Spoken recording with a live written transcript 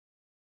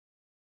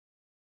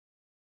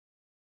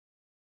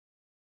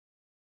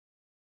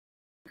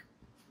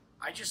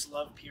I just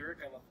love Pyrrhic.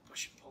 I love the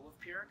push and pull of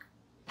Pyrrhic.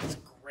 It's a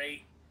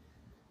great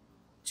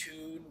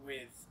tune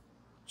with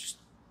just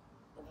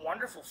a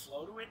wonderful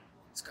flow to it.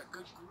 It's got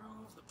good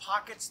groove. The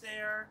pocket's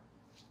there.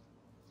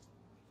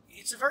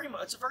 It's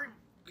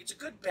a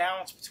good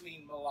balance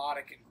between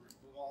melodic and groove,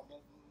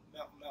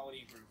 melody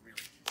and groove,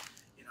 really.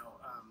 You know,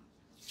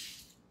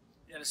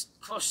 and a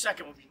close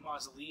second would be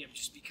Mausoleum,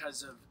 just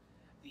because of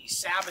the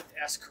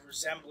Sabbath-esque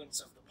resemblance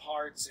of the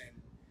parts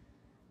and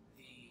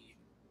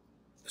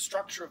the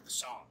structure of the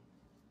song.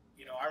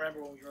 You know, I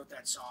remember when we wrote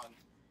that song,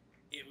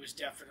 it was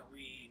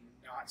definitely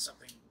not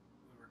something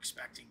we were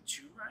expecting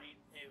to write.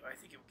 I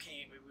think it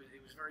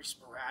was very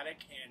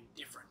sporadic and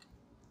different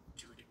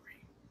to a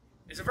degree.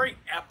 It's a very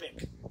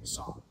epic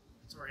song.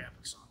 It's a very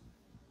epic song.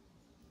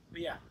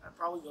 But yeah,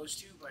 probably those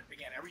two. But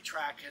again, every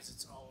track has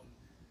its own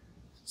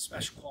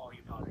special quality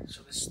about it.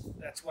 So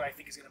that's what I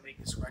think is going to make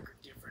this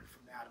record different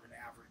from that of an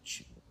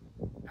average